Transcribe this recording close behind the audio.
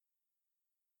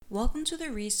Welcome to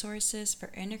the Resources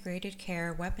for Integrated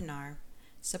Care webinar,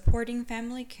 supporting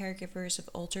family caregivers of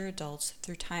older adults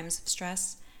through times of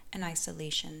stress and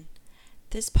isolation.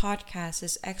 This podcast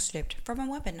is excerpt from a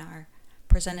webinar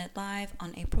presented live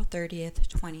on April 30th,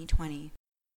 2020.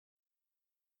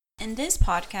 In this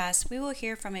podcast, we will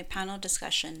hear from a panel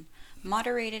discussion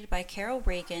moderated by Carol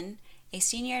Reagan, a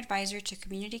senior advisor to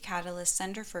Community Catalyst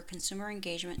Center for Consumer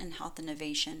Engagement and Health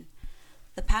Innovation.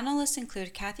 The panelists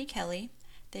include Kathy Kelly,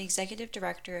 the Executive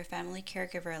Director of Family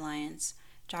Caregiver Alliance,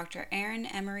 Dr. Erin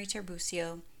Emery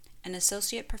Terbucio, an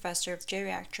Associate Professor of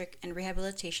Geriatric and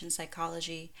Rehabilitation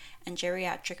Psychology and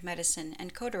Geriatric Medicine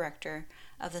and Co-Director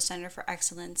of the Center for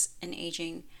Excellence in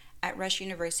Aging at Rush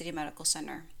University Medical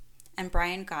Center, and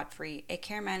Brian Godfrey, a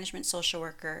Care Management Social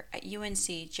Worker at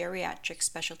UNC Geriatric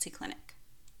Specialty Clinic.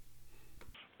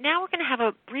 Now we're going to have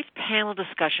a brief panel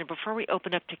discussion before we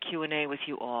open up to Q&A with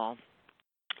you all.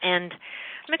 And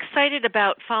I'm excited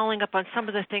about following up on some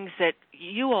of the things that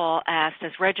you all asked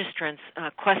as registrants,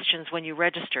 questions when you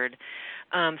registered.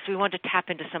 So we want to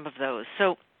tap into some of those.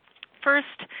 So first,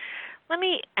 let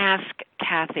me ask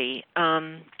Kathy,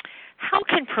 how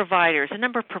can providers, a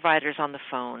number of providers on the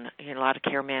phone, a lot of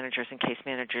care managers and case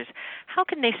managers, how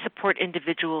can they support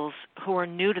individuals who are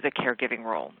new to the caregiving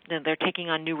role? They're taking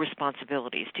on new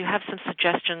responsibilities. Do you have some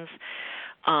suggestions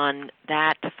on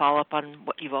that to follow up on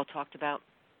what you've all talked about?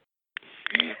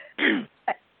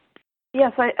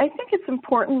 Yes, I think it's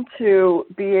important to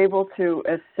be able to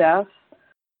assess,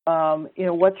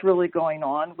 what's really going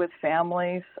on with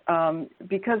families.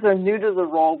 Because they're new to the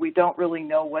role, we don't really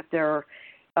know what their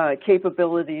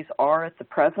capabilities are at the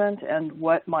present and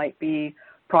what might be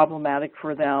problematic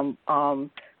for them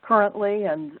currently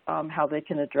and how they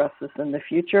can address this in the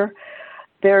future.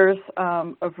 There's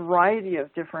a variety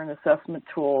of different assessment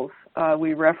tools.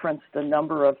 We referenced a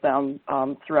number of them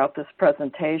throughout this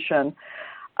presentation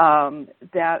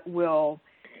that will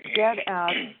get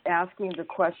at asking the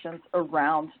questions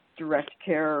around the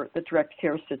direct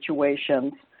care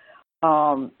situations,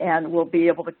 and will be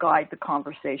able to guide the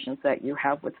conversations that you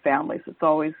have with families. It's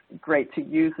always great to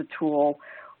use a tool,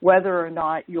 whether or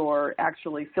not you're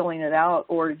actually filling it out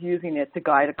or using it to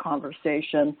guide a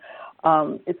conversation.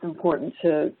 It's important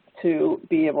to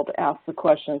be able to ask the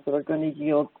questions that are going to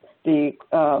yield the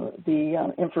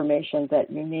information that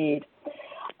you need.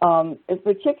 It's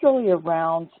particularly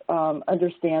around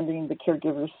understanding the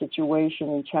caregiver's situation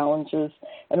and challenges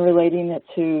and relating it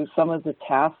to some of the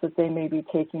tasks that they may be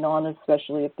taking on,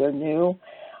 especially if they're new.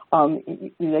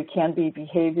 They can be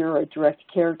behavior or direct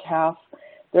care tasks.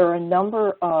 There are a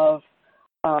number of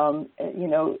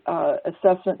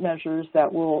assessment measures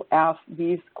that will ask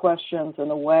these questions in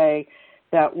a way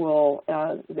that will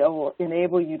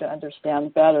enable you to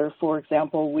understand better. For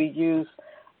example, we use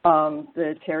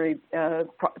the Terry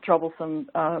Troublesome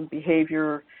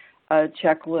Behavior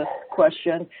Checklist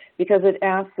question because it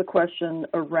asks the question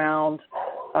around,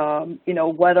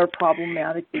 what are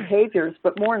problematic behaviors,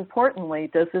 but more importantly,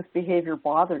 does this behavior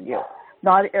bother you?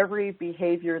 Not every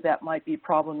behavior that might be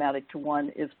problematic to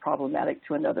one is problematic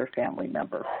to another family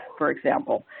member, for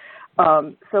example.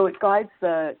 So it guides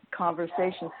the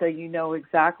conversation so you know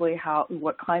exactly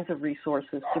what kinds of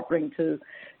resources to bring to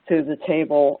the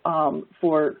table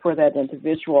for that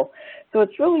individual. So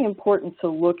it's really important to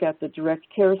look at the direct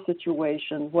care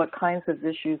situation. What kinds of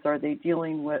issues are they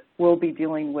will be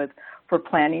dealing with for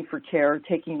planning for care,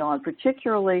 taking on,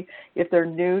 particularly if they're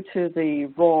new to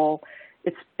the role.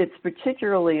 It's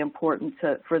particularly important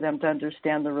for them to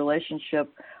understand the relationship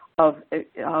of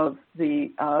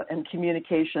and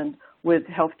communication with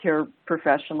healthcare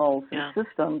professionals and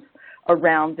systems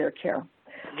around their care.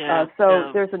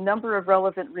 There's a number of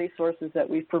relevant resources that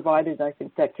we've provided, I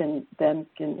think, that can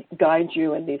guide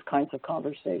you in these kinds of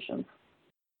conversations.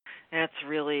 That's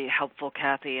really helpful,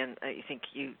 Kathy, and I think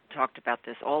you talked about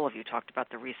this, all of you talked about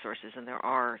the resources, and there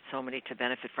are so many to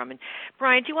benefit from. And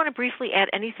Brian, do you want to briefly add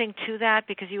anything to that?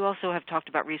 Because you also have talked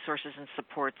about resources and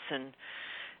supports and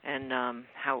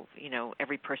how,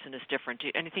 every person is different.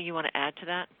 Anything you want to add to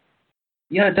that?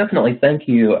 Yeah, definitely. Thank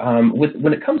you.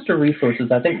 When it comes to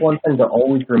resources, I think one thing to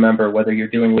always remember, whether you're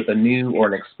dealing with a new or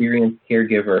an experienced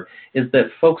caregiver, is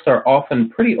that folks are often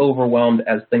pretty overwhelmed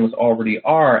as things already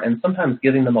are, and sometimes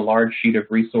giving them a large sheet of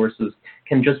resources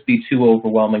can just be too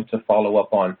overwhelming to follow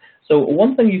up on. So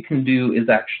one thing you can do is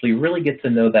actually really get to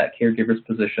know that caregiver's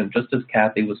position, just as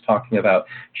Kathy was talking about.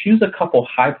 Choose a couple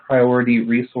high-priority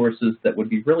resources that would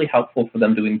be really helpful for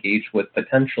them to engage with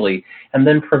potentially, and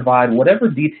then provide whatever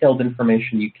detailed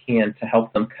information you can to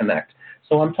help them connect.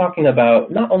 So I'm talking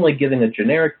about not only giving a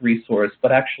generic resource,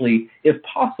 but actually, if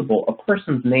possible, a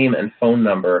person's name and phone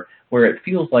number where it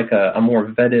feels like a more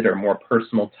vetted or more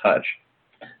personal touch.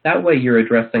 That way you're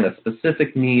addressing a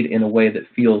specific need in a way that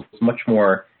feels much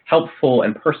more helpful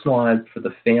and personalized for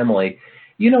the family.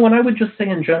 And I would just say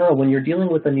in general, when you're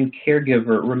dealing with a new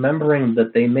caregiver, remembering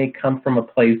that they may come from a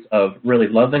place of really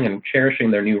loving and cherishing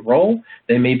their new role,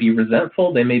 they may be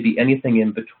resentful, they may be anything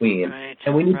in between. Right,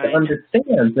 and we need to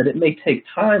understand that it may take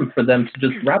time for them to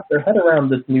just wrap their head around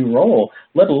this new role,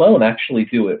 let alone actually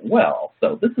do it well.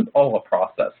 So this is all a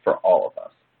process for all of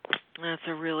us. That's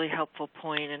a really helpful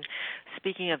point. And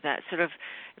speaking of that, sort of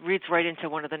reads right into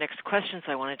one of the next questions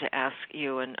I wanted to ask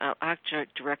you, and I'll actually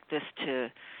direct this to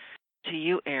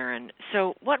you, Erin.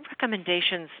 So what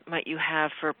recommendations might you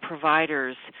have for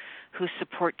providers who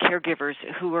support caregivers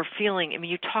who are feeling,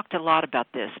 you talked a lot about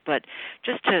this, but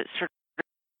just to sort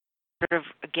of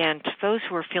again, to those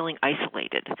who are feeling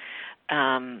isolated,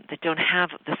 that don't have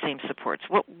the same supports,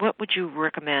 what would you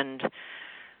recommend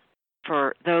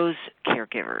for those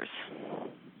caregivers?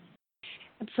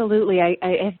 Absolutely.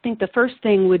 I think the first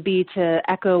thing would be to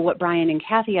echo what Brian and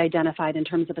Kathy identified in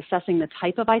terms of assessing the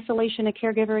type of isolation a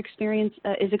caregiver is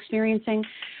experiencing.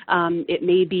 It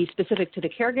may be specific to the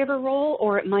caregiver role,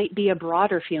 or it might be a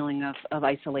broader feeling of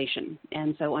isolation.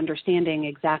 And so understanding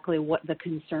exactly what the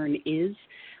concern is,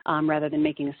 rather than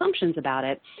making assumptions about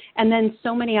it. And then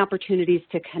so many opportunities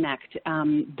to connect.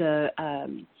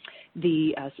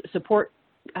 The support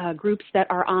groups that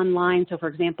are online. So, for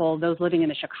example, those living in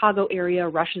the Chicago area,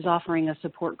 Rush is offering a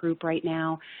support group right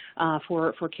now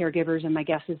for caregivers, and my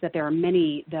guess is that there are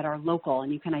many that are local,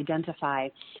 and you can identify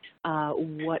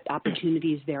what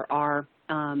opportunities there are.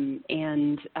 As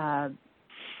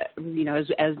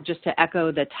just to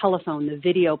echo the telephone, the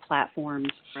video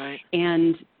platforms, right,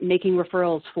 and making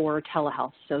referrals for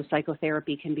telehealth. So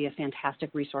psychotherapy can be a fantastic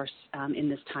resource in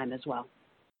this time as well.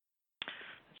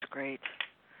 That's great.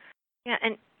 Yeah,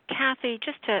 and Kathy,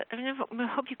 I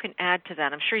hope you can add to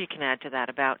that. I'm sure you can add to that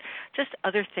about just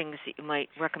other things that you might,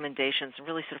 recommendations,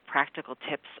 really sort of practical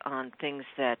tips on things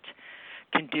that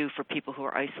can do for people who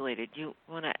are isolated. You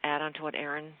want to add on to what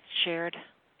Erin shared?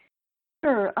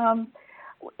 Sure.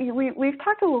 We've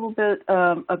talked a little bit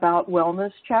about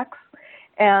wellness checks,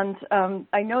 and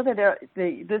I know that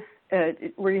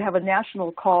where you have a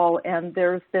national call, and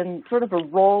there's been sort of a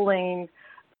rolling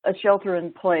shelter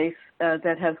in place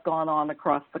that has gone on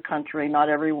across the country. Not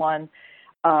everyone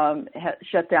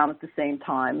shut down at the same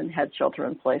time and had shelter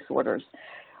in place orders.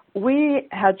 We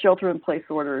had shelter in place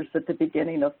orders at the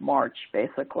beginning of March,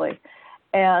 basically.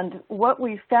 And what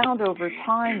we found over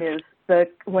time is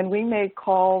that when we made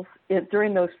calls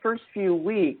during those first few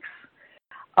weeks,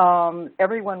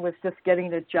 everyone was just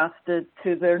getting adjusted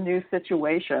to their new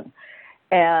situation.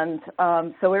 And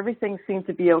so everything seemed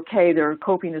to be okay. They're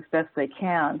coping as best they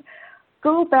can.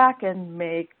 Go back and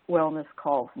make wellness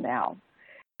calls now,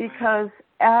 because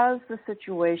as the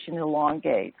situation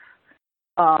elongates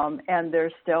and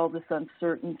there's still this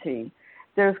uncertainty,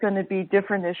 there's going to be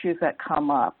different issues that come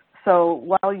up. So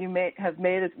while you may have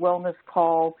made a wellness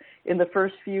call in the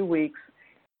first few weeks,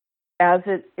 as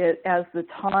the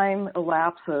time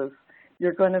elapses,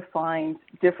 you're going to find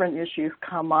different issues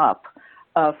come up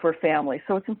for families.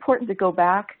 So it's important to go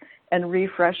back and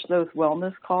refresh those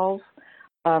wellness calls.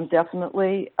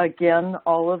 Definitely. Again,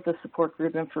 all of the support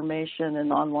group information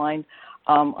and online,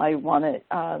 I wanted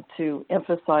to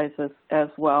emphasize this as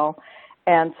well,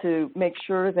 and to make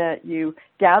sure that you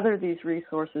gather these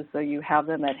resources so you have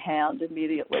them at hand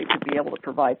immediately to be able to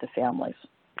provide to families.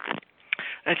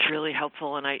 That's really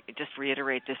helpful, and I just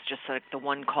reiterate this, just like the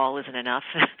one call isn't enough,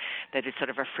 that it's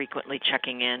sort of a frequently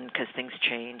checking in because things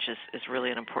change is really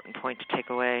an important point to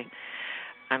take away.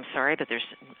 I'm sorry that there's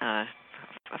a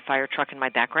fire truck in my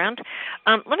background.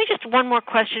 Let me just, one more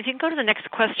question. If you can go to the next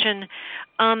question.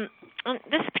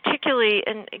 This particularly,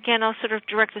 and again, I'll sort of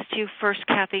direct this to you first,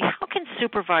 Kathy. How can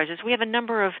supervisors, we have a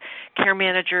number of care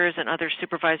managers and other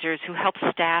supervisors who help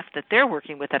staff that they're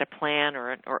working with at a plan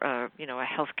or a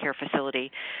healthcare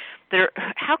facility.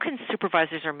 How can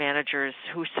supervisors or managers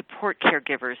who support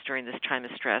caregivers during this time of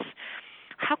stress,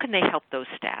 how can they help those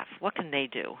staff? What can they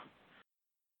do?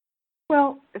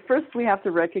 Well, first we have to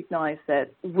recognize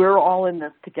that we're all in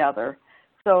this together.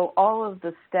 So all of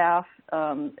the staff,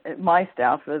 my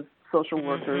staff as social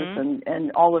workers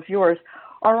and all of yours,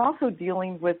 are also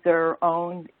dealing with their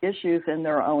own issues in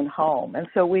their own home. And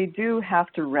so we do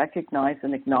have to recognize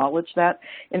and acknowledge that.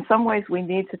 In some ways we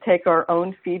need to take our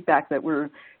own feedback,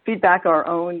 our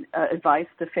own advice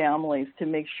to families to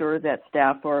make sure that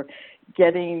staff are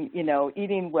getting,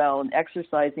 eating well and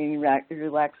exercising,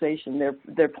 relaxation.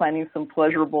 They're planning some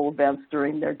pleasurable events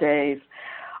during their days.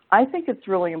 I think it's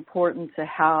really important to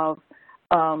have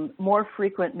more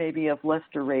frequent maybe of less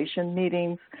duration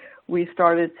meetings. We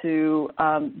started to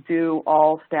do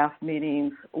all staff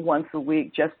meetings once a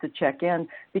week just to check in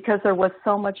because there was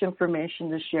so much information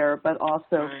to share, but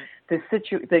also the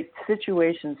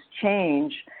situations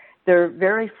change. They're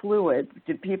very fluid.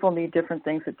 People need different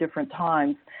things at different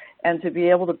times. And to be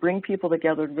able to bring people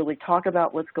together to really talk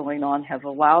about what's going on has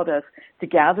allowed us to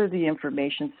gather the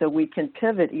information so we can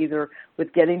pivot either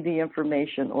with getting the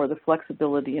information or the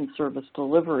flexibility in service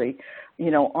delivery,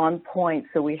 on point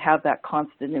so we have that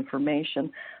constant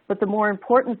information. But the more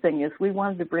important thing is we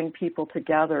wanted to bring people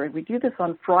together, and we do this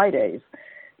on Fridays,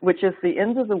 which is the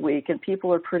end of the week, and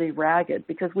people are pretty ragged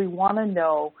because we want to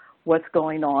know what's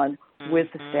going on with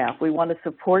the staff. We want to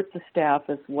support the staff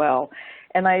as well.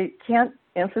 And I can't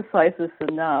emphasize this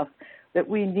enough, that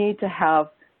we need to have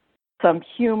some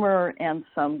humor and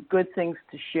some good things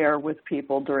to share with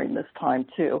people during this time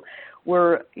too.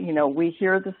 We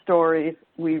hear the stories,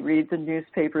 we read the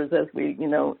newspapers as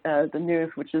the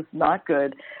news, which is not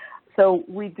good. So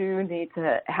we do need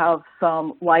to have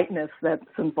some lightness that's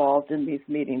involved in these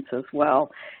meetings as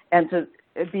well, and to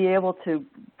be able to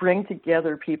bring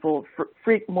together people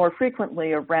more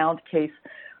frequently around case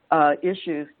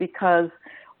issues, because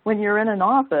when you're in an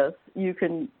office, you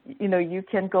can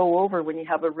go over when you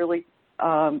have a really,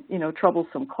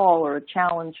 troublesome call or a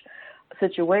challenge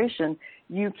situation,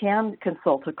 you can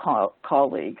consult a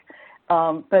colleague.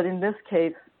 But in this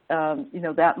case,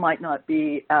 that might not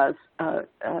be as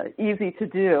easy to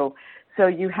do. So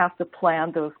you have to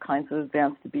plan those kinds of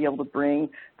events to be able to bring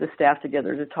the staff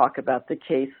together to talk about the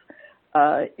case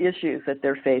issues that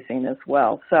they're facing as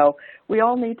well. So we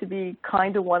all need to be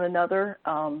kind to one another,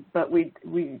 but we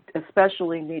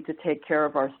especially need to take care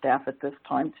of our staff at this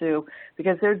time too,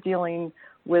 because they're dealing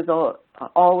with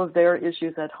all of their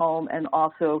issues at home and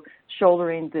also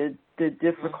shouldering the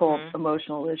difficult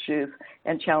emotional issues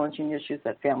and challenging issues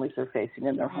that families are facing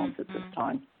in their homes at this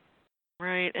time.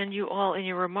 Right, and you all, in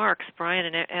your remarks, Brian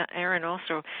and Erin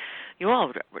also, you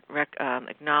all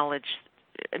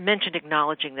mentioned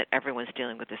acknowledging that everyone's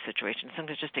dealing with this situation.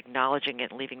 Sometimes just acknowledging it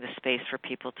and leaving the space for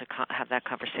people to have that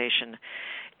conversation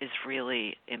is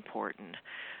really important.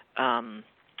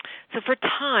 So for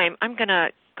time, I'm going to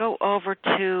go over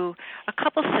to a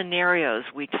couple scenarios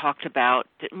we talked about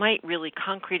that might really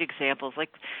concrete examples, like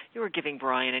you were giving,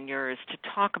 Brian, and yours, to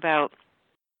talk about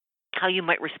how you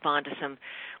might respond to some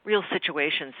real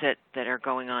situations that are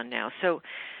going on now. So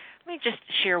let me just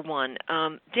share one.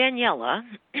 Daniela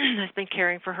has been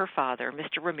caring for her father,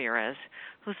 Mr. Ramirez,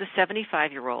 who's a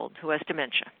 75-year-old who has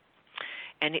dementia.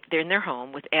 And they're in their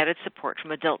home with added support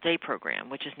from Adult Day Program,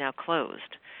 which is now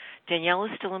closed. Danielle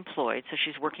is still employed, so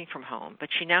she's working from home, but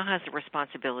she now has the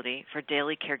responsibility for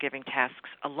daily caregiving tasks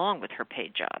along with her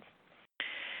paid job.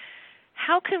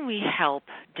 How can we help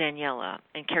Daniela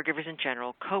and caregivers in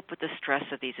general cope with the stress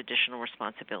of these additional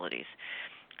responsibilities?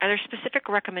 Are there specific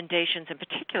recommendations in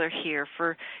particular here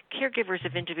for caregivers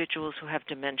of individuals who have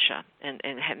dementia and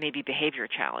have maybe behavior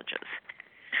challenges?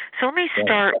 So let me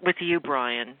start with you,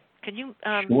 Brian. Can you,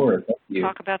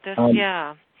 talk about this?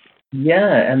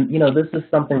 Yeah, and this is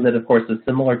something that, of course, is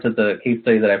similar to the case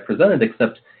study that I presented,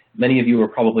 except many of you are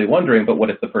probably wondering, but what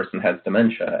if the person has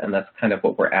dementia? And that's kind of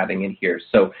what we're adding in here.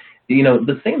 So,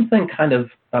 the same thing kind of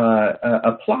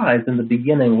applies in the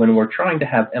beginning when we're trying to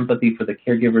have empathy for the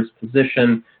caregiver's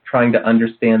position, trying to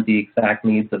understand the exact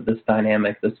needs of this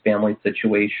dynamic, this family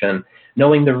situation,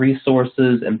 knowing the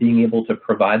resources and being able to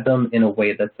provide them in a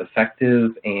way that's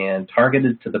effective and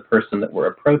targeted to the person that we're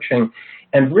approaching,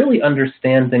 and really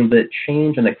understanding that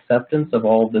change and acceptance of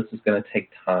all of this is going to take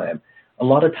time. A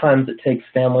lot of times it takes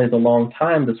families a long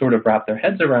time to sort of wrap their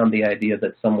heads around the idea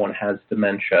that someone has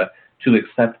dementia, to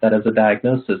accept that as a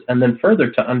diagnosis, and then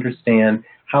further to understand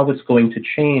how it's going to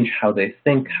change how they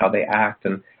think, how they act,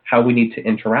 and how we need to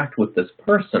interact with this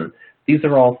person. These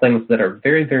are all things that are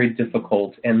very, very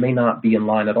difficult and may not be in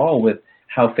line at all with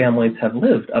how families have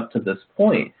lived up to this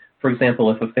point. For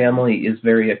example, if a family is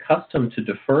very accustomed to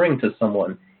deferring to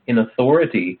someone in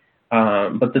authority,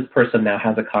 but this person now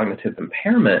has a cognitive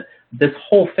impairment, this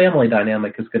whole family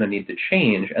dynamic is going to need to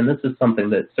change, and this is something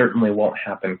that certainly won't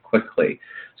happen quickly.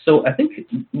 So I think,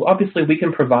 obviously, we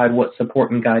can provide what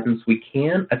support and guidance we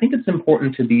can. I think it's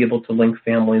important to be able to link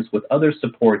families with other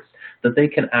supports that they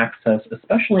can access,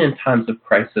 especially in times of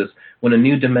crisis, when a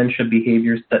new dementia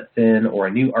behavior sets in or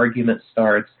a new argument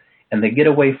starts, and they get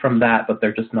away from that, but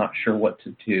they're just not sure what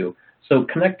to do. So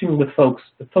connecting with folks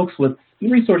with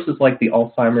resources like the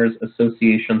Alzheimer's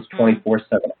Association's 24/7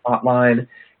 hotline,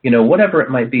 whatever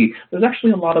it might be. There's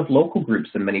actually a lot of local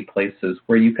groups in many places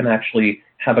where you can actually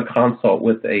have a consult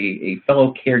with a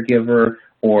fellow caregiver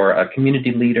or a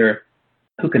community leader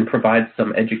who can provide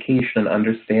some education and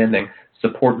understanding.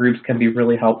 Support groups can be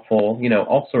really helpful,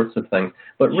 all sorts of things.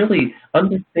 But really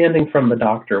understanding from the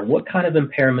doctor what kind of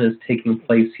impairment is taking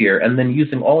place here, and then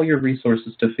using all your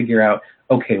resources to figure out,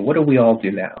 okay, what do we all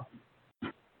do now?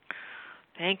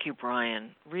 Thank you,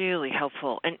 Brian. Really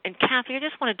helpful. And Kathy, I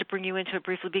just wanted to bring you into it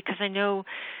briefly because I know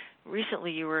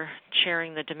recently you were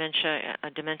chairing the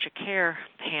dementia care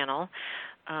panel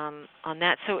on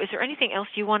that. So is there anything else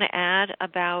you want to add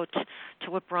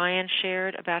to what Brian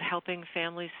shared about helping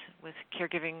families with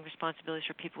caregiving responsibilities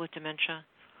for people with dementia?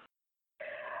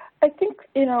 I think,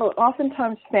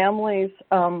 oftentimes families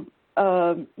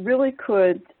really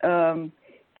could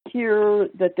hear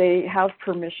that they have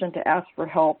permission to ask for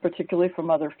help, particularly from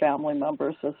other family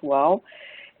members as well.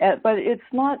 But it's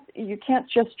not, you can't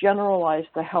just generalize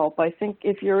the help. I think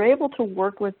if you're able to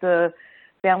work with the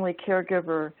family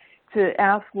caregiver to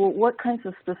ask, well, what kinds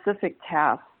of specific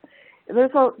tasks?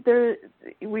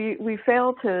 We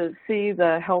fail to see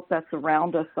the help that's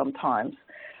around us sometimes,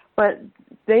 but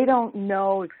they don't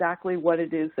know exactly what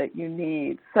it is that you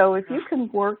need. So if you can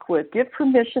give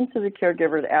permission to the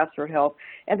caregiver to ask for help,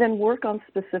 and then work on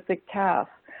specific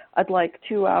tasks. I'd like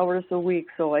 2 hours a week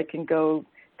so I can go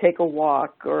take a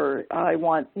walk, or I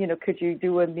want, could you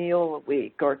do a meal a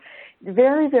week, or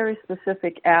very, very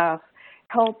specific asks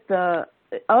help the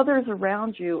others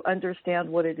around you understand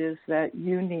what it is that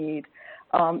you need.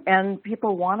 And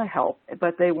people want to help,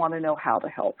 but they want to know how to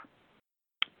help.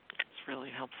 It's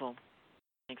really helpful.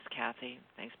 Thanks, Kathy.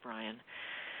 Thanks, Brian.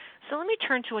 So let me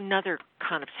turn to another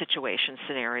kind of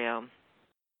scenario.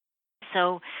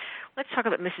 So let's talk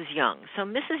about Mrs. Young. So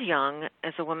Mrs. Young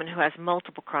is a woman who has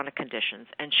multiple chronic conditions,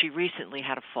 and she recently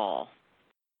had a fall.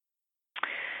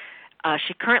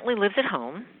 She currently lives at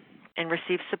home and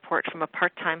receives support from a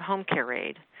part-time home care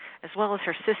aide, as well as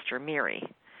her sister, Miri.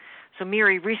 So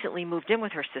Miri recently moved in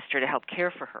with her sister to help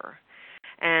care for her.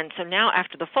 And so now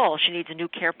after the fall, she needs a new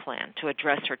care plan to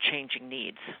address her changing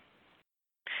needs.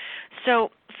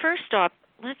 So first off,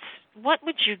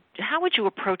 how would you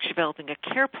approach developing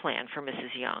a care plan for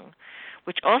Mrs. Young,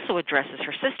 which also addresses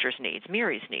her sister's needs,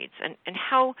 Miri's needs, and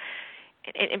how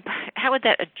would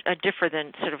that differ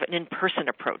than sort of an in-person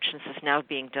approach, since it's now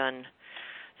being done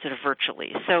sort of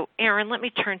virtually? So, Erin, let me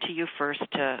turn to you first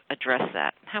to address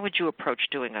that. How would you approach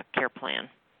doing a care plan?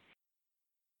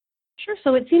 Sure.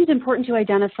 So it seems important to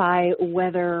identify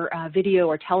whether video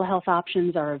or telehealth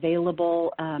options are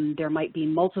available. There might be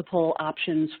multiple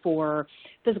options for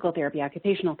physical therapy,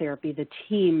 occupational therapy, the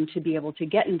team to be able to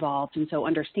get involved. And so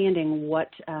understanding what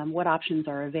options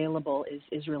are available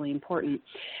is really important.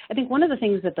 I think one of the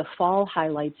things that the fall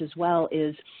highlights as well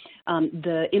is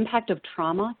the impact of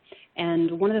trauma.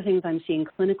 And one of the things I'm seeing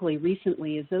clinically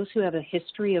recently is those who have a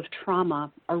history of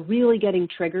trauma are really getting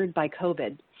triggered by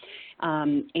COVID.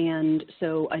 And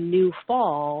so a new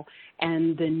fall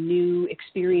and the new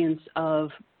experience of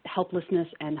helplessness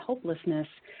and hopelessness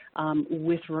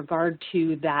with regard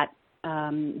to that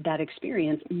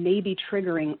experience may be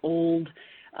triggering old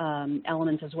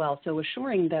elements as well. So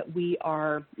assuring that we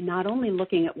are not only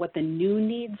looking at what the new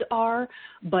needs are,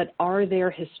 but are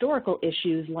there historical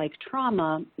issues like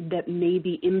trauma that may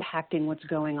be impacting what's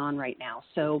going on right now.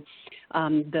 So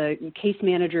the case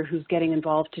manager who's getting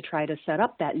involved to try to set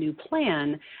up that new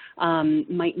plan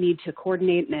might need to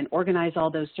coordinate and organize all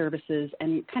those services,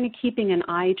 and kind of keeping an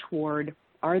eye toward,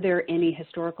 are there any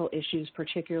historical issues,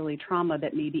 particularly trauma,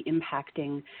 that may be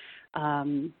impacting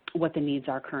what the needs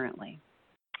are currently.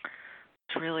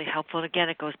 It's really helpful. And again,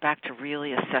 it goes back to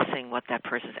really assessing what that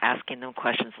person's asking, no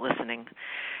questions, listening.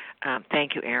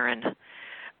 Thank you, Erin.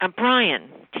 Brian,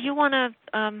 do you want to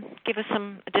give us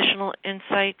some additional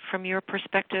insight from your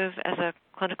perspective as a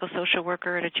clinical social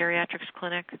worker at a geriatrics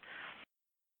clinic?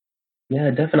 Yeah,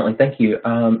 definitely. Thank you.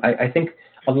 I think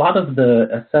a lot of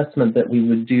the assessment that we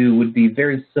would do would be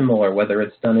very similar, whether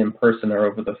it's done in person or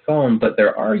over the phone, but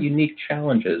there are unique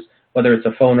challenges, whether it's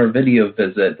a phone or video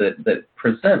visit, that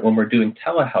present when we're doing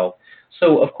telehealth.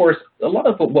 So, of course, a lot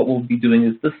of what we'll be doing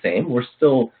is the same. We're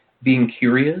still being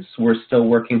curious. We're still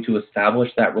working to establish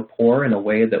that rapport in a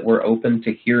way that we're open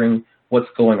to hearing what's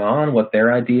going on, what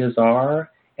their ideas are,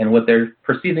 and what they're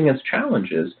perceiving as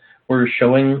challenges. We're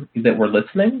showing that we're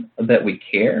listening, that we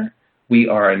care. We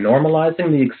are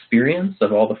normalizing the experience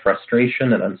of all the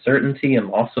frustration and uncertainty and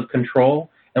loss of control,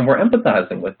 and we're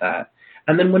empathizing with that.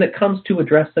 And then when it comes to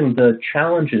addressing the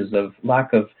challenges of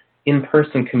lack of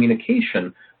in-person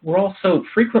communication, we're also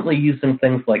frequently using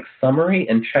things like summary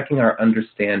and checking our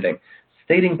understanding,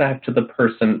 stating back to the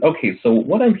person, okay, so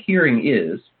what I'm hearing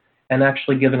is, and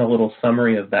actually giving a little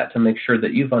summary of that to make sure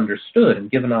that you've understood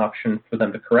and give an option for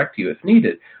them to correct you if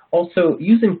needed. Also,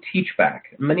 using teachback.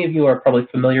 Many of you are probably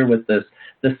familiar with this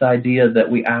idea that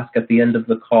we ask at the end of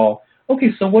the call,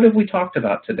 okay, so what have we talked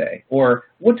about today? Or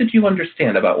what did you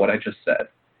understand about what I just said?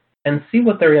 And see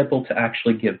what they're able to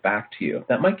actually give back to you.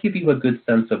 That might give you a good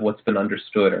sense of what's been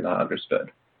understood or not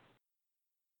understood.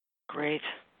 Great.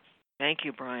 Thank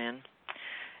you, Brian.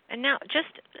 And now, just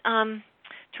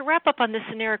to wrap up on this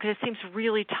scenario, because it seems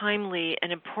really timely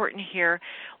and important here,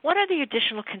 what are the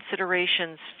additional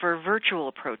considerations for virtual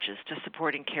approaches to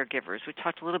supporting caregivers? We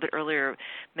talked a little bit earlier,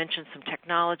 mentioned some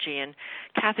technology, and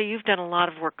Kathy, you've done a lot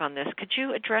of work on this. Could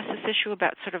you address this issue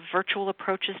about sort of virtual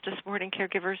approaches to supporting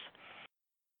caregivers?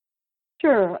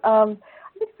 Sure. I think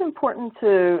it's important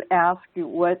to ask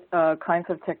what kinds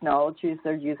of technologies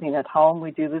they're using at home. We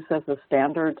do this as a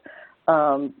standard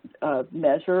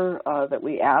measure that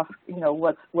we ask,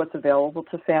 what's available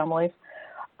to families.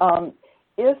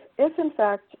 If in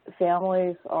fact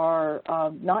families are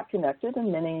not connected,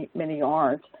 and many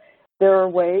aren't, there are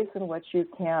ways in which you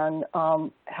can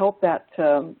help that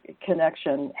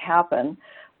connection happen.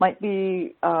 Might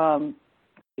be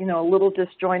a little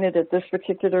disjointed at this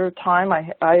particular time.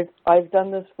 I've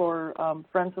done this for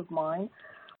friends of mine,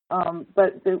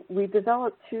 but we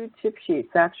developed 2 tip sheets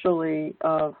actually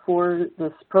for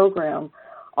this program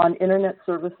on internet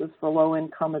services for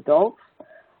low-income adults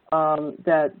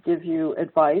that give you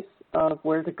advice of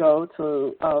where to go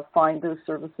to find those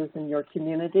services in your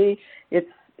community. It's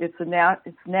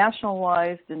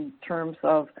nationalized in terms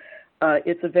of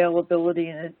its availability,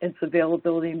 and its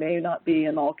availability may not be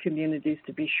in all communities,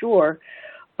 to be sure,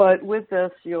 but with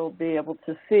this you'll be able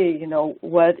to see,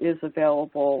 what is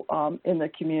available in the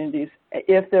communities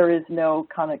if there is no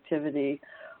connectivity,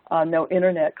 no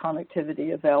internet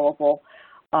connectivity available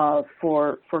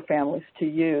for families to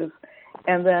use.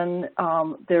 And then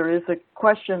there is a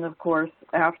question, of course,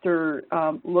 after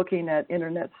looking at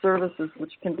internet services,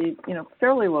 which can be,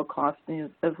 fairly low cost,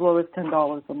 as low as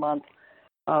 $10 a month.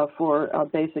 For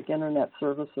basic internet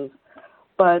services,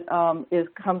 but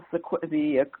it comes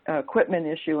the equipment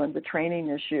issue and the training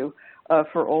issue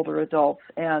for older adults,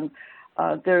 and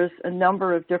there's a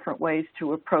number of different ways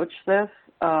to approach this.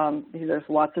 There's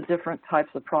lots of different types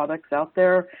of products out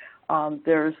there.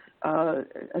 There's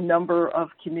a number of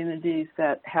communities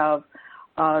that have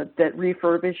that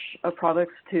refurbish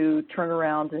products to turn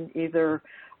around and either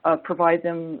provide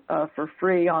them for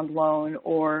free on loan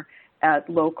or at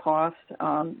low cost.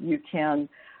 You can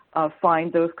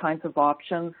find those kinds of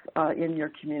options in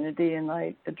your community, and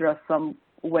I address some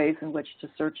ways in which to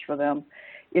search for them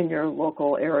in your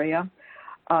local area.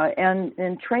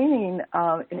 And training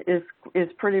is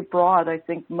pretty broad. I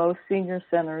think most senior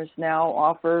centers now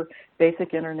offer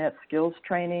basic internet skills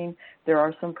training. There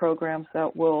are some programs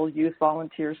that will use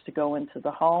volunteers to go into the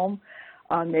home.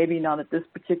 Maybe not at this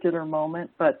particular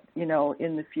moment, but, in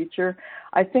the future.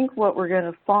 I think what we're going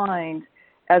to find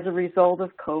as a result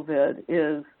of COVID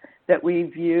is that we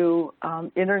view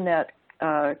internet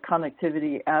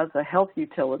connectivity as a health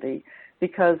utility,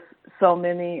 because so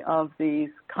many of these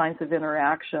kinds of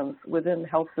interactions within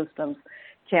health systems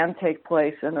can take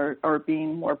place and are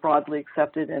being more broadly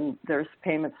accepted, and there's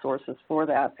payment sources for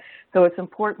that. So it's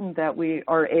important that we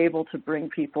are able to bring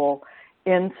people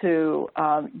into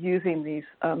using these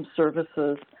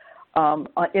services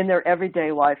in their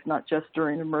everyday life, not just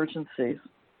during emergencies.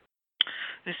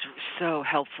 This is so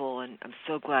helpful, and I'm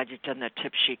so glad you've done that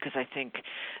tip sheet, because I think,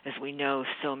 as we know,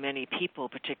 so many people,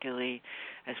 particularly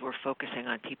as we're focusing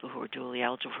on people who are dually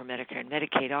eligible for Medicare and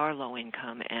Medicaid, are low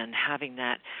income, and having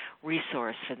that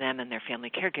resource for them and their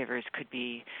family caregivers could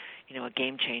be, a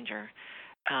game changer.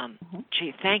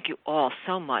 Gee, thank you all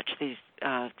so much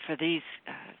for these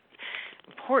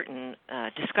important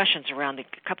discussions around a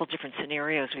couple different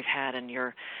scenarios we've had and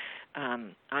your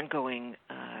ongoing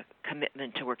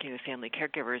commitment to working with family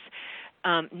caregivers.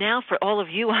 Now, for all of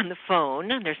you on the phone,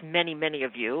 there's many, many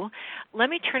of you, let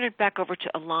me turn it back over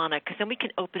to Alana, because then we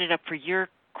can open it up for your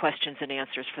questions and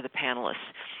answers for the panelists.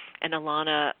 And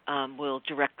Alana will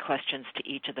direct questions to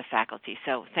each of the faculty.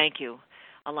 So thank you.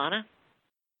 Alana?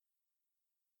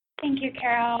 Thank you,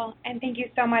 Carol, and thank you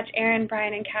so much, Erin,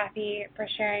 Brian, and Kathy, for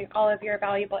sharing all of your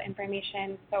valuable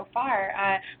information so far.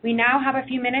 We now have a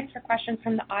few minutes for questions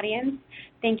from the audience.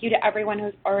 Thank you to everyone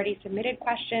who's already submitted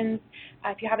questions.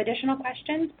 If you have additional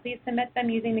questions, please submit them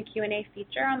using the Q&A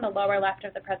feature on the lower left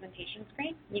of the presentation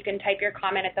screen. You can type your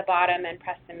comment at the bottom and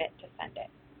press submit to send it.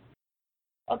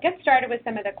 We'll get started with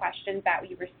some of the questions that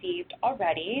we received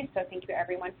already, so thank you,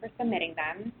 everyone, for submitting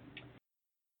them.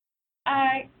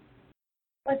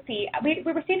 Let's see, we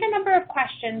received a number of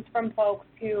questions from folks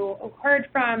who heard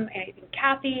from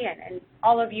Kathy, and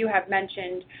all of you have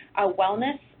mentioned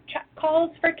wellness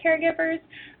calls for caregivers.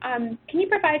 Can you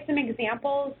provide some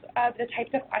examples of the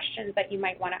types of questions that you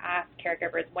might want to ask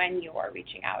caregivers when you are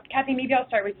reaching out? Kathy, maybe I'll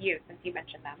start with you since you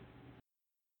mentioned them.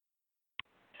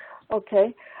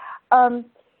 Okay.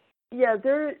 Yeah,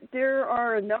 there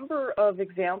are a number of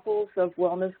examples of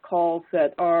wellness calls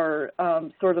that are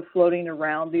sort of floating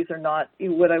around. These are not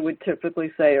what I would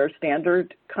typically say are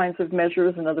standard kinds of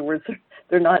measures. In other words,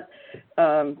 they're not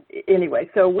anyway.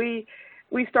 So we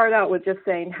start out with just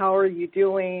saying, how are you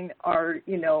doing? Are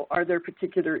there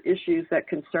particular issues that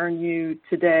concern you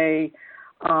today?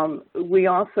 We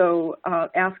also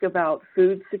ask about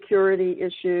food security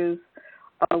issues.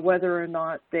 Whether or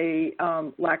not they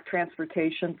lack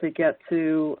transportation to get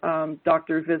to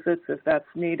doctor visits if that's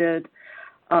needed.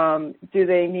 Do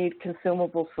they need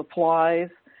consumable supplies?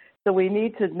 So we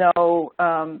need to know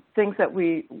things that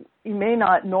we may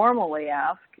not normally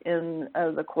ask in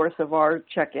the course of our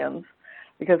check-ins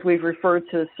because we've referred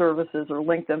to services or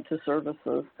linked them to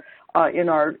services in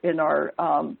our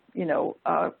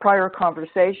prior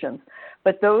conversations.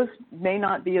 But those may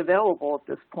not be available at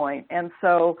this point, and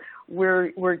so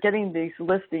we're getting these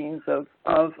listings of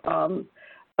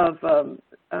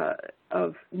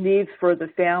needs for the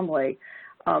family.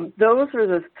 Those are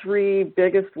the three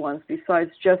biggest ones. Besides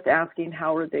just asking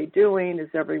how are they doing, is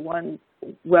everyone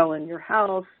well in your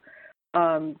house?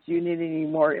 Do you need any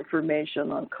more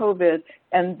information on COVID?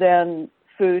 And then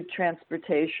food,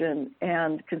 transportation,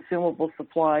 and consumable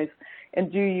supplies. And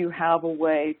do you have a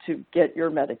way to get your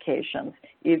medications?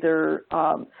 Either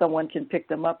someone can pick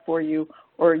them up for you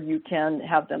or you can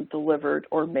have them delivered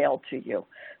or mailed to you.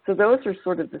 So those are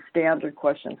sort of the standard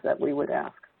questions that we would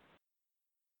ask.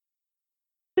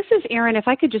 This is Erin. If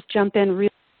I could just jump in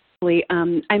really quickly,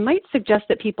 I might suggest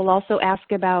that people also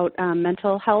ask about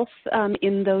mental health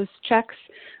in those checks,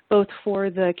 both for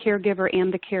the caregiver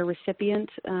and the care recipient,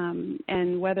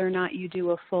 and whether or not you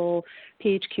do a full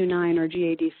PHQ-9 or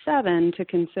GAD-7 to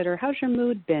consider how's your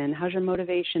mood been, how's your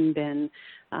motivation been,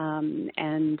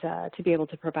 and to be able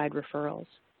to provide referrals.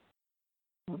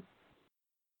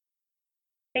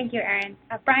 Thank you, Erin.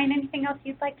 Brian, anything else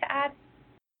you'd like to add?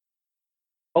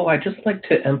 Oh, I'd just like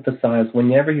to emphasize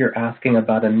whenever you're asking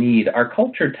about a need, our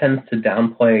culture tends to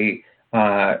downplay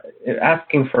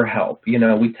asking for help.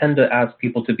 We tend to ask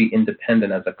people to be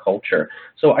independent as a culture.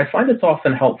 So I find it's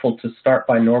often helpful to start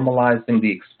by normalizing the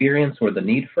experience or the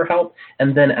need for help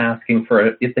and then asking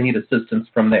for if they need assistance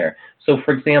from there. So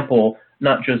for example,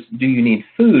 not just do you need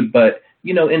food, but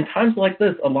in times like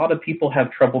this, a lot of people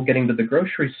have trouble getting to the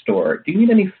grocery store. Do you need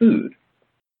any food?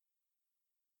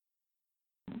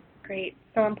 Great.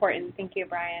 So important. Thank you,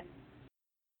 Brian.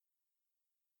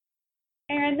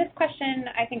 Erin, this question,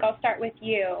 I think I'll start with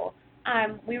you.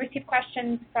 We receive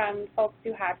questions from folks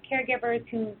who have caregivers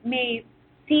who may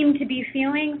seem to be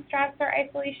feeling stress or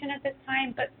isolation at this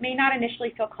time, but may not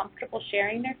initially feel comfortable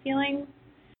sharing their feelings.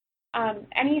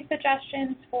 Any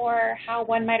suggestions for how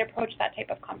one might approach that type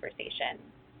of conversation?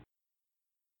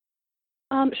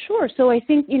 Sure. So I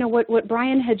think, what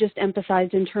Brian had just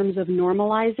emphasized in terms of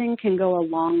normalizing can go a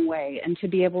long way. And to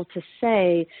be able to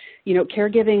say,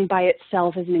 caregiving by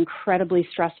itself is an incredibly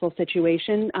stressful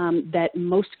situation that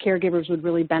most caregivers would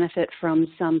really benefit from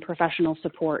some professional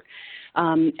support.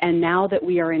 And now that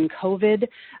we are in COVID,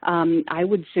 I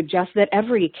would suggest that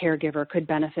every caregiver could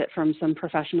benefit from some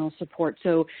professional support.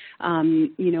 So,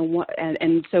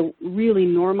 and so really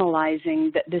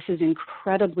normalizing that this is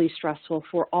incredibly stressful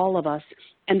for all of us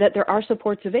and that there are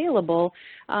supports available,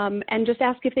 and just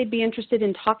ask if they'd be interested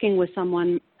in talking with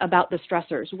someone about the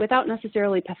stressors without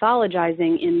necessarily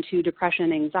pathologizing into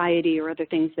depression, anxiety, or other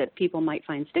things that people might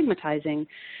find stigmatizing.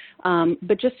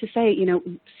 But just to say,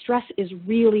 stress is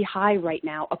really high right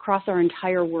now across our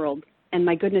entire world. And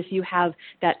my goodness, you have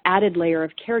that added layer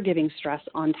of caregiving stress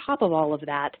on top of all of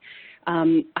that.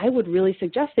 I would really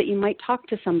suggest that you might talk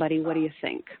to somebody. What do you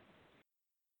think?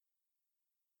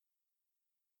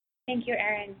 Thank you,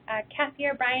 Erin. Kathy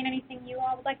or Brian, anything you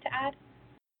all would like to add?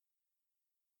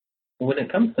 When it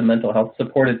comes to mental health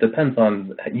support, it depends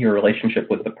on your relationship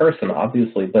with the person,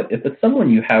 obviously. But if it's someone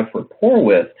you have rapport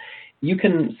with, you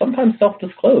can sometimes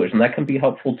self-disclose, and that can be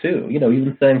helpful too.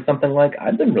 Even saying something like,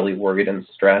 I've been really worried and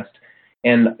stressed,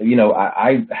 and,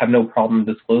 I have no problem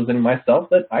disclosing myself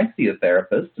that I see a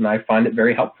therapist, and I find it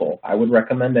very helpful. I would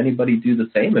recommend anybody do the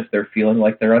same if they're feeling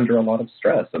like they're under a lot of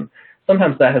stress. And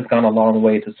sometimes that has gone a long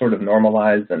way to sort of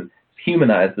normalize and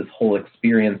humanize this whole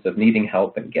experience of needing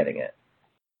help and getting it.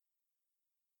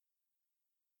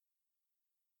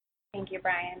 Thank you,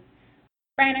 Brian.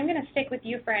 Brian, I'm going to stick with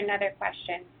you for another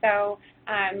question. So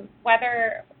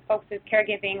whether folks'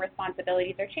 caregiving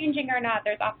responsibilities are changing or not,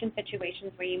 there's often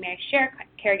situations where you may share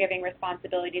caregiving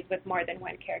responsibilities with more than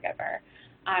one caregiver.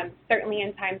 Certainly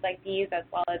in times like these, as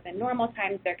well as in normal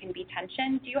times, there can be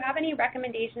tension. Do you have any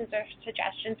recommendations or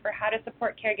suggestions for how to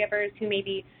support caregivers who may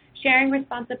be sharing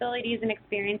responsibilities and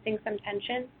experiencing some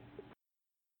tension?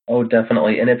 Oh,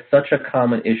 definitely. And it's such a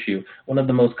common issue. One of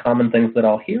the most common things that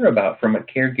I'll hear about from a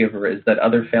caregiver is that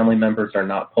other family members are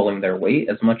not pulling their weight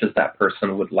as much as that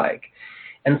person would like.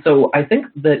 And so I think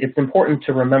that it's important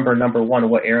to remember, number one,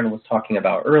 what Erin was talking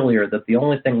about earlier, that the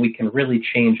only thing we can really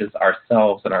change is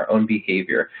ourselves and our own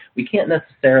behavior. We can't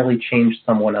necessarily change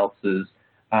someone else's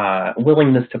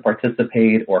willingness to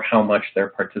participate or how much they're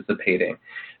participating.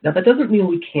 Now, that doesn't mean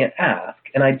we can't ask,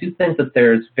 and I do think that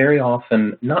there's very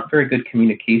often not very good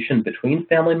communication between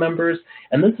family members,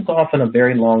 and this is often a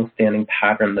very long-standing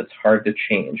pattern that's hard to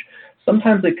change.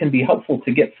 Sometimes it can be helpful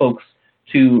to get folks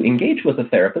to engage with a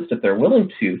therapist if they're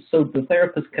willing to, so the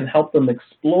therapist can help them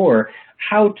explore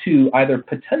how to either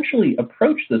potentially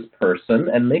approach this person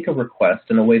and make a request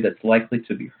in a way that's likely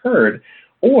to be heard,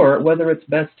 or whether it's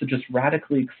best to just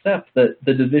radically accept that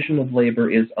the division of labor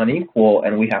is unequal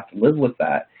and we have to live with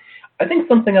that. I think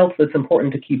something else that's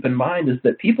important to keep in mind is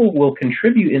that people will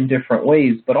contribute in different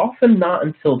ways, but often not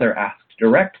until they're asked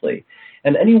directly.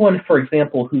 And anyone, for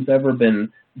example, who's ever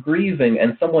been grieving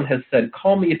and someone has said,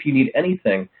 "Call me if you need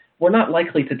anything," we're not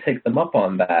likely to take them up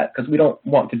on that because we don't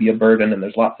want to be a burden and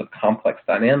there's lots of complex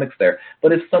dynamics there.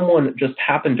 But if someone just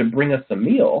happened to bring us a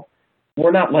meal,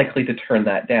 we're not likely to turn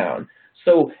that down.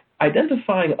 So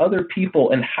identifying other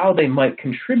people and how they might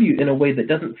contribute in a way that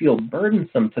doesn't feel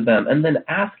burdensome to them and then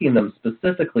asking them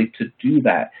specifically to do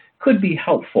that could be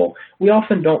helpful. We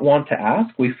often don't want to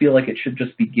ask. We feel like it should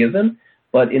just be given.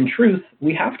 But in truth,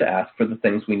 we have to ask for the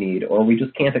things we need or we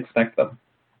just can't expect them.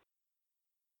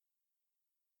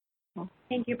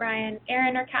 Thank you, Brian.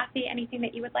 Erin or Kathy, anything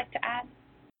that you would like to add?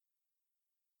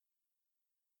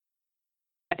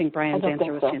 I think Brian's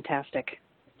answer was fantastic.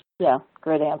 Yeah,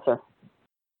 great answer.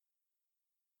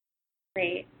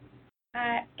 Great.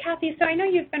 Kathy, so I know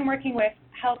you've been working with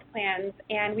health plans,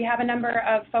 and we have a number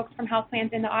of folks from health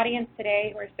plans in the audience today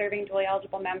who are serving dually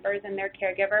eligible members and their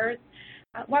caregivers.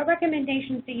 What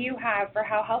recommendations do you have for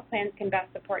how health plans can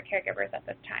best support caregivers at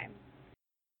this time?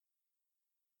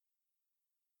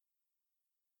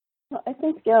 Well, I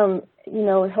think,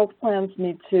 health plans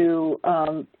need to,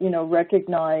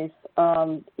 recognize,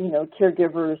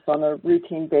 caregivers on a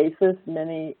routine basis.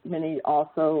 Many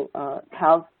also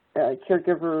have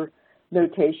caregiver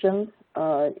notations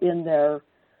in their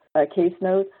case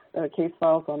notes, case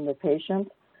files on the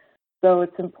patient. So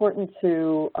it's important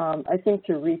to,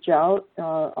 to reach out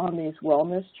on these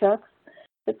wellness checks.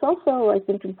 It's also, I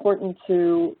think, important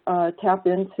to tap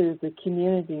into the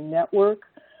community network.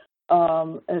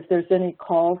 If there's any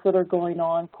calls that are going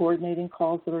on, coordinating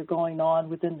calls that are going on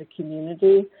within the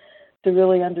community, to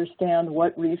really understand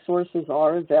what resources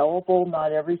are available.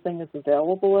 Not everything is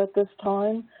available at this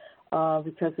time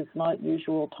because it's not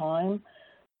usual time.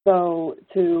 So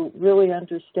to really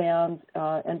understand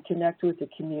and connect with the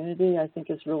community, I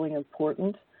think is really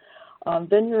important.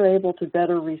 Then you're able to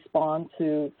better respond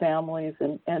to families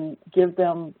and give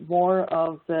them more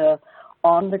of the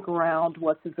on the ground,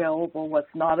 what's available,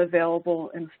 what's not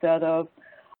available, instead of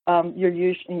your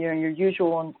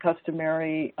usual and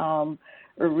customary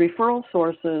referral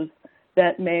sources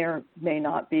that may or may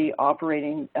not be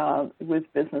operating with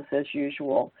business as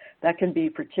usual. That can be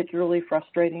particularly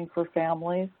frustrating for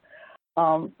families,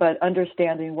 but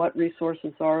understanding what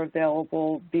resources are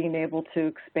available, being able to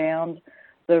expand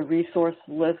the resource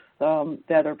lists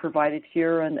that are provided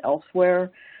here and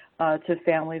elsewhere to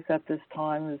families at this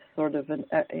time is sort of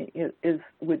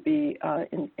would be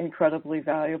incredibly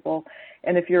valuable.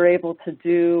 And if you're able to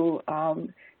do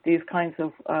these kinds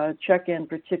of check-in,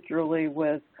 particularly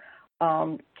with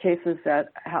cases that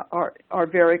are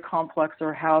very complex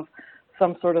or have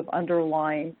some sort of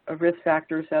underlying risk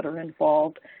factors that are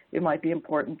involved, it might be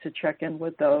important to check in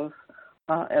with those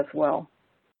as well,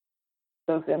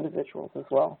 those individuals as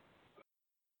well.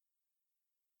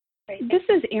 This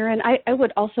is Erin. I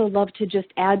would also love to just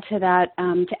add to that,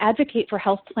 to advocate for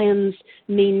health plans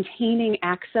maintaining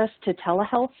access to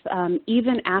telehealth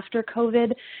even after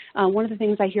COVID. One of the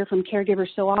things I hear from caregivers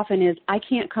so often is, I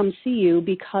can't come see you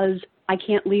because I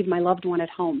can't leave my loved one at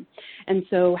home. And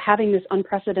so having this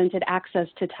unprecedented access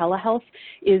to telehealth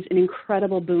is an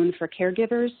incredible boon for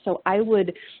caregivers. So I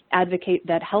would advocate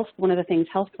that one of the things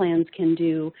health plans can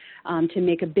do to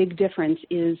make a big difference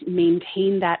is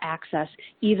maintain that access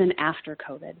even after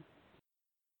COVID.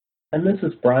 And this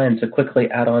is Brian to quickly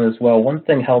add on as well. One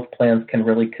thing health plans can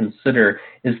really consider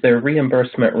is their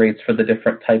reimbursement rates for the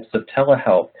different types of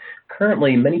telehealth.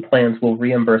 Currently, many plans will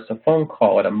reimburse a phone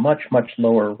call at a much, much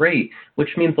lower rate,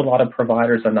 which means a lot of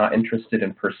providers are not interested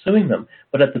in pursuing them.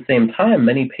 But at the same time,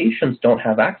 many patients don't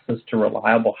have access to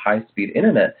reliable high-speed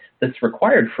internet that's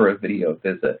required for a video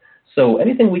visit. So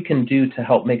anything we can do to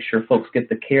help make sure folks get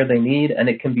the care they need and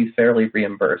it can be fairly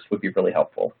reimbursed would be really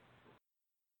helpful.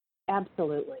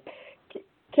 Absolutely.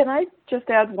 Can I just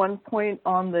add one point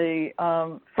on the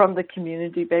from the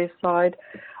community-based side,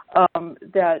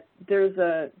 that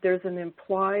there's an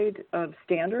implied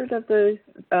standard of the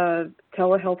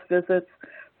telehealth visits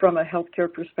from a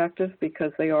healthcare perspective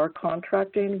because they are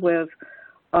contracting with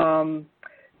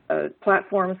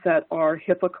platforms that are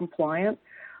HIPAA compliant.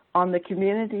 On the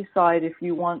community side, if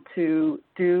you want to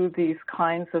do these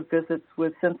kinds of visits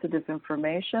with sensitive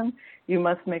information, you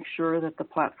must make sure that the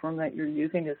platform that you're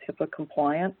using is HIPAA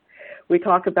compliant. We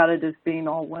talk about it as being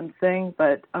all one thing,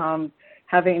 but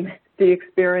having the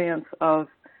experience of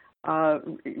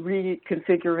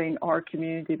reconfiguring our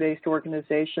community-based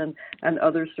organization and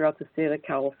others throughout the state of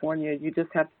California, you just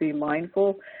have to be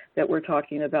mindful that we're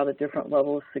talking about a different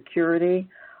level of security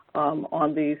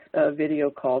on these video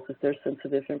calls if there's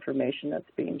sensitive information that's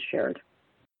being shared.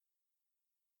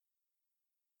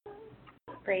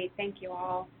 Great, thank you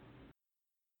all.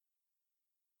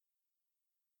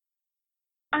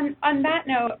 On that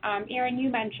note, Erin, you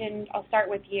mentioned, I'll start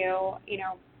with you,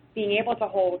 being able to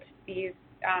hold these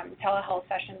telehealth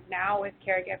sessions now with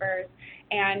caregivers,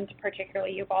 and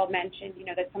particularly you've all mentioned,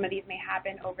 that some of these may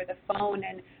happen over the phone,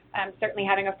 and certainly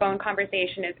having a phone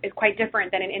conversation is quite different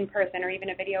than an in-person or even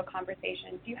a video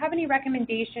conversation. Do you have any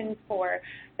recommendations for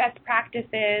best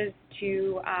practices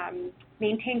to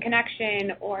maintain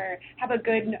connection or have a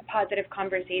good, positive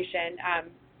conversation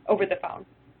over the phone?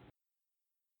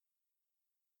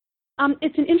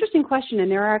 It's an interesting question, and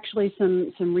there are actually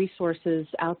some resources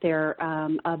out there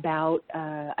about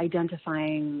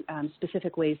identifying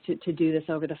specific ways to do this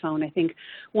over the phone. I think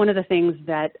one of the things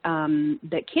that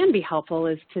that can be helpful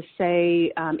is to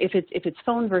say if it's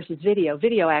phone versus video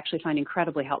I actually find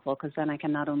incredibly helpful, because then I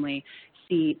can not only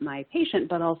see my patient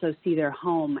but also see their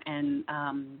home and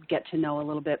get to know a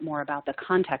little bit more about the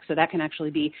context. So that can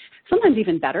actually be sometimes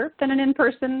even better than an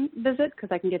in-person visit, because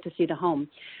I can get to see the home.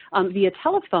 Via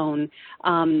telephone,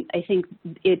 I think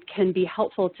it can be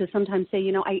helpful to sometimes say,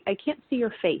 I can't see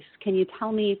your face. Can you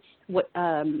tell me what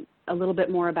a little bit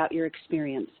more about your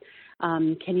experience?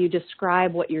 Can you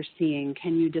describe what you're seeing?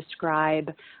 Can you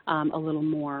describe a little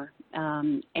more?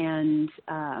 And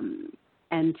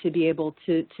to be able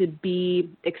to be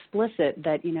explicit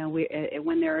that,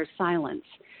 when there is silence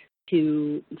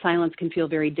can feel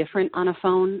very different on a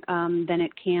phone than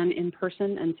it can in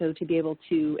person. And so to be able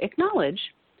to acknowledge,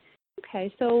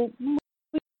 okay, so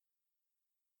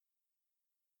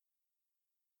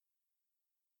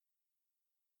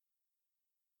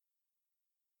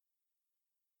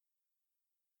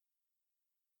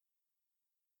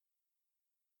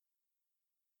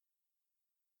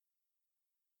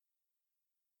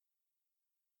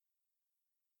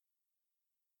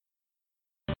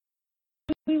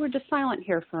we were just silent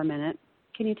here for a minute.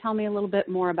 Can you tell me a little bit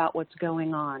more about what's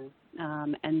going on?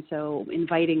 And so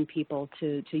inviting people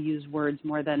to use words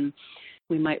more than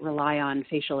we might rely on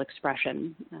facial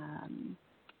expression.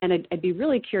 And I'd be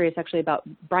really curious actually about,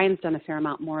 Brian's done a fair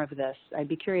amount more of this. I'd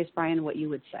be curious, Brian, what you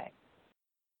would say.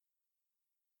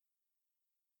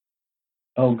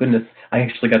 Oh, goodness. I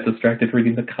actually got distracted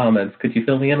reading the comments. Could you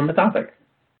fill me in on the topic?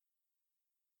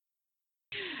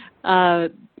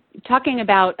 Talking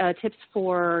about tips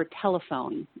for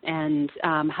telephone and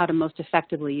how to most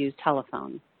effectively use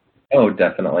telephone. Oh,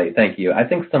 definitely. Thank you. I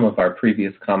think some of our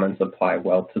previous comments apply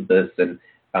well to this, and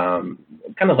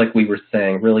kind of like we were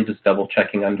saying, really just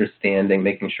double-checking, understanding,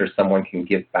 making sure someone can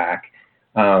give back.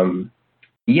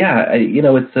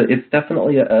 It's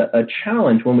definitely a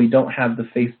challenge when we don't have the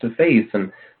face-to-face,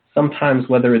 and sometimes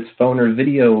whether it's phone or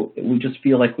video, we just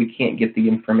feel like we can't get the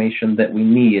information that we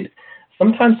need.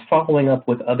 Sometimes following up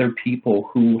with other people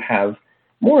who have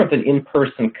more of an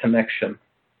in-person connection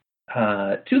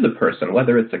to the person,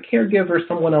 whether it's a caregiver,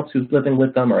 someone else who's living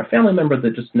with them, or a family member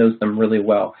that just knows them really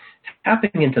well.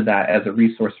 Tapping into that as a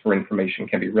resource for information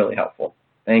can be really helpful.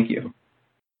 Thank you.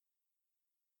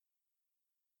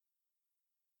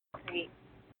 Great.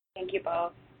 Thank you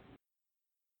both.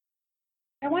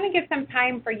 I want to give some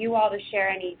time for you all to share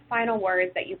any final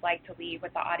words that you'd like to leave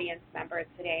with the audience members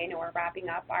today. I know we're wrapping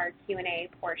up our Q&A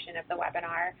portion of the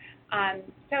webinar.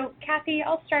 So Kathy,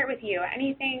 I'll start with you.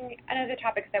 Any of the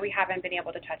topics that we haven't been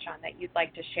able to touch on that you'd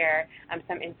like to share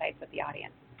some insights with the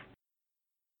audience?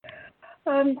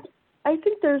 I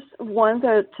think there's one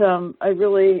that I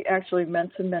really actually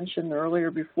meant to mention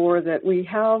earlier before, that we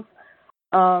have,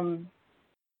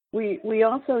 we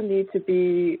also need to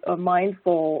be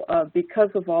mindful because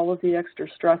of all of the extra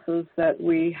stresses that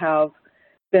we have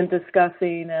been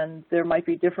discussing, and there might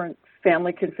be different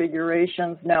family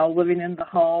configurations now living in the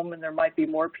home, and there might be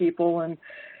more people, and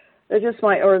there just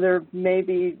might, or there may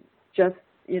be just,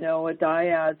 a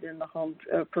dyad in the home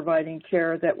providing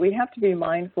care, that we have to be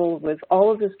mindful with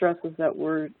all of the stresses that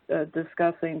we're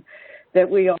discussing, that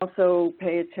we also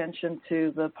pay attention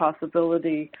to the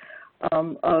possibility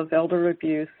of elder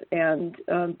abuse, and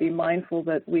be mindful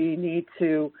that we need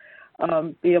to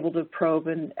be able to probe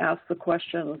and ask the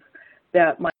questions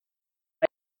that might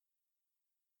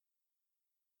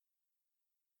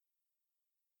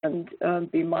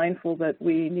be mindful that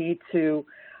we need to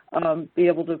be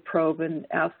able to probe and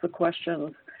ask the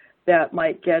questions that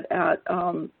might get at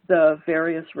the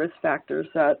various risk factors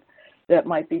that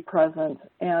might be present,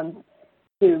 and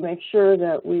to make sure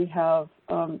that we have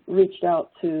reached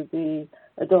out to the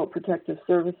Adult Protective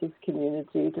Services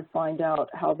community to find out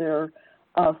how they're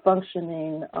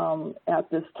functioning at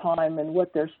this time, and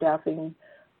what their staffing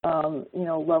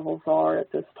levels are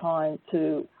at this time,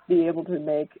 to be able to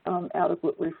make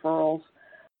adequate referrals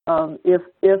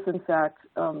if in fact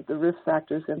the risk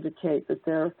factors indicate that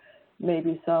there may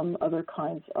be some other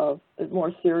kinds of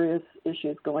more serious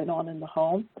issues going on in the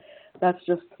home. That's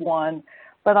just one.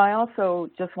 But I also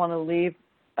just want to leave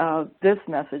this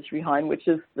message behind, which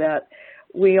is that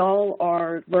we all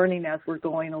are learning as we're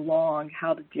going along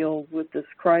how to deal with this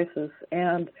crisis,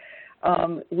 and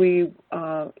we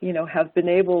have been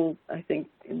able, I think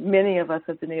many of us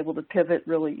have been able to pivot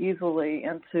really easily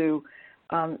into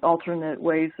alternate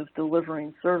ways of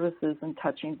delivering services and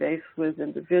touching base with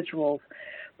individuals.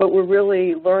 But we're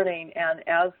really learning, and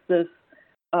as this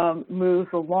moves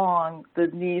along, the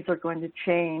needs are going to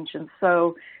change. And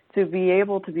so to be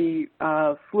able to be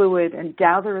fluid and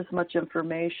gather as much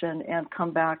information and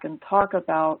come back and talk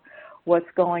about what's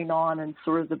going on and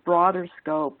sort of the broader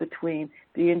scope between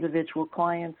the individual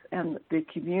clients and the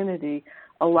community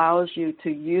allows you to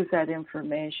use that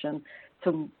information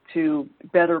to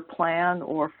better plan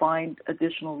or find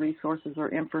additional resources or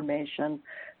information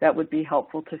that would be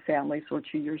helpful to families or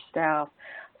to your staff.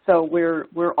 So we're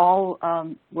all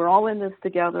in this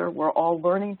together. We're all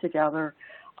learning together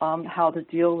how to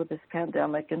deal with this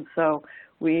pandemic, and so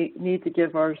we need to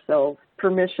give ourselves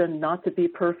permission not to be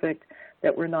perfect,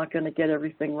 that we're not going to get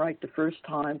everything right the first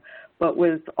time, but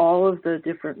with all of the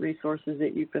different resources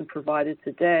that you've been provided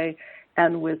today,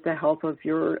 and with the help of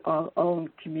your own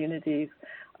communities,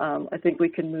 I think we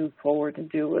can move forward and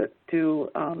do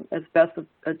as best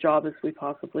a job as we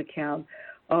possibly can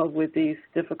with these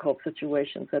difficult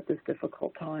situations at this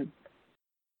difficult time.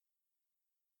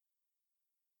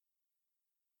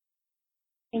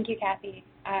 Thank you, Kathy.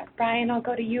 Brian, I'll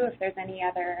go to you if there's any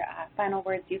other final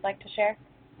words you'd like to share.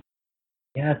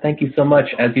 Yeah, thank you so much.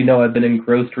 As you know, I've been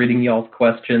engrossed reading y'all's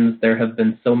questions. There have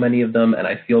been so many of them, and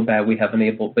I feel bad we haven't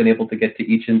been able to get to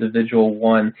each individual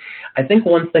one. I think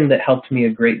one thing that helped me a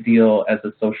great deal as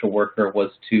a social worker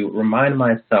was to remind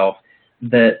myself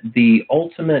that the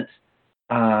ultimate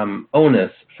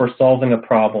onus for solving a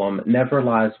problem never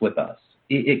lies with us.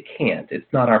 It can't.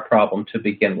 It's not our problem to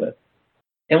begin with.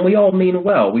 And we all mean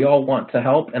well. We all want to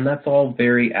help, and that's all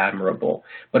very admirable.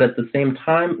 But at the same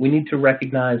time, we need to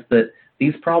recognize that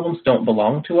these problems don't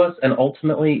belong to us, and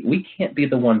ultimately, we can't be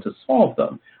the one to solve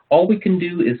them. All we can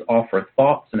do is offer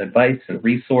thoughts and advice and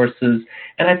resources,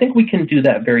 and I think we can do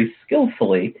that very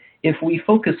skillfully if we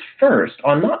focus first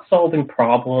on not solving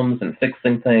problems and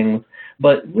fixing things,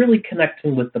 but really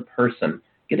connecting with the person,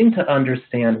 getting to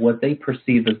understand what they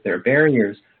perceive as their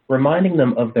barriers, reminding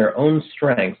them of their own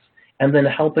strengths, and then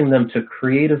helping them to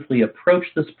creatively approach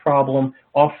this problem,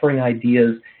 offering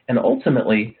ideas, and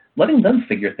ultimately letting them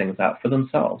figure things out for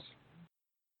themselves.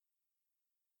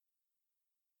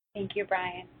 Thank you,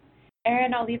 Brian.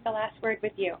 Erin, I'll leave the last word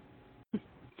with you.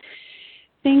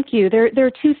 Thank you. There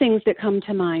are two things that come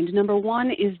to mind. Number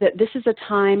one is that this is a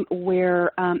time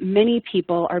where many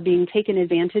people are being taken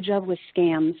advantage of with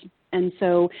scams. And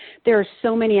so there are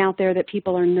so many out there that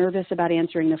people are nervous about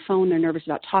answering the phone. They're nervous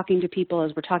about talking to people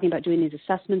as we're talking about doing these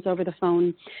assessments over the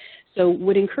phone. So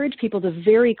would encourage people to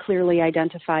very clearly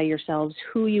identify yourselves,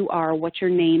 who you are, what your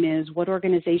name is, what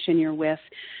organization you're with,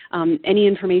 any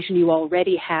information you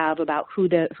already have about who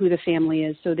the family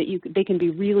is, so that they can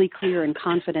be really clear and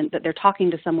confident that they're talking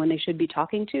to someone they should be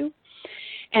talking to.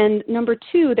 And number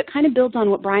two, that kind of builds on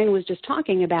what Brian was just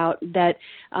talking about, that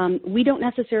we don't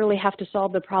necessarily have to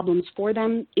solve the problems for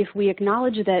them if we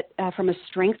acknowledge that from a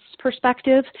strengths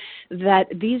perspective, that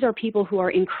these are people who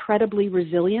are incredibly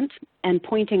resilient, and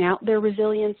pointing out their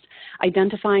resilience,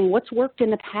 identifying what's worked in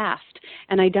the past,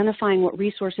 and identifying what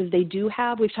resources they do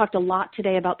have. We've talked a lot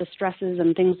today about the stresses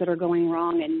and things that are going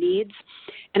wrong and needs,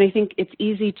 and I think it's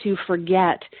easy to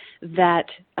forget that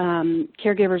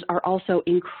caregivers are also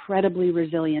incredibly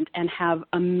resilient and have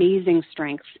amazing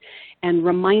strengths, and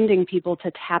reminding people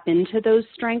to tap into those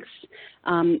strengths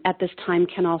at this time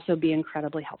can also be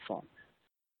incredibly helpful.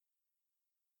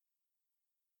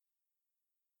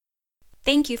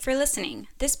 Thank you for listening.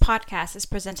 This podcast is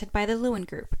presented by the Lewin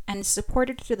Group and is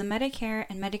supported through the Medicare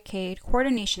and Medicaid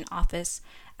Coordination Office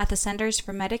at the Centers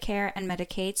for Medicare and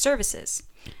Medicaid Services.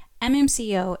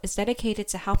 MMCO is dedicated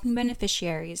to helping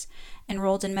beneficiaries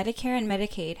enrolled in Medicare and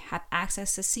Medicaid have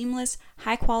access to seamless,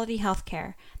 high-quality health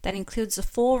care that includes a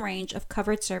full range of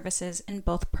covered services in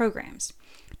both programs.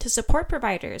 To support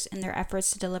providers in their efforts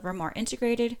to deliver more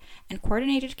integrated and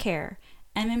coordinated care,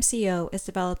 MMCO is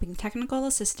developing technical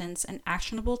assistance and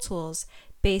actionable tools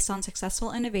based on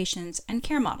successful innovations and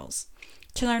care models.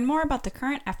 To learn more about the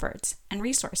current efforts and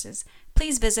resources,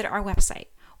 please visit our website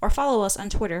or follow us on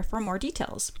Twitter for more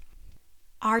details.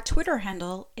 Our Twitter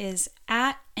handle is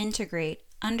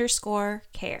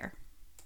 @integrate_care.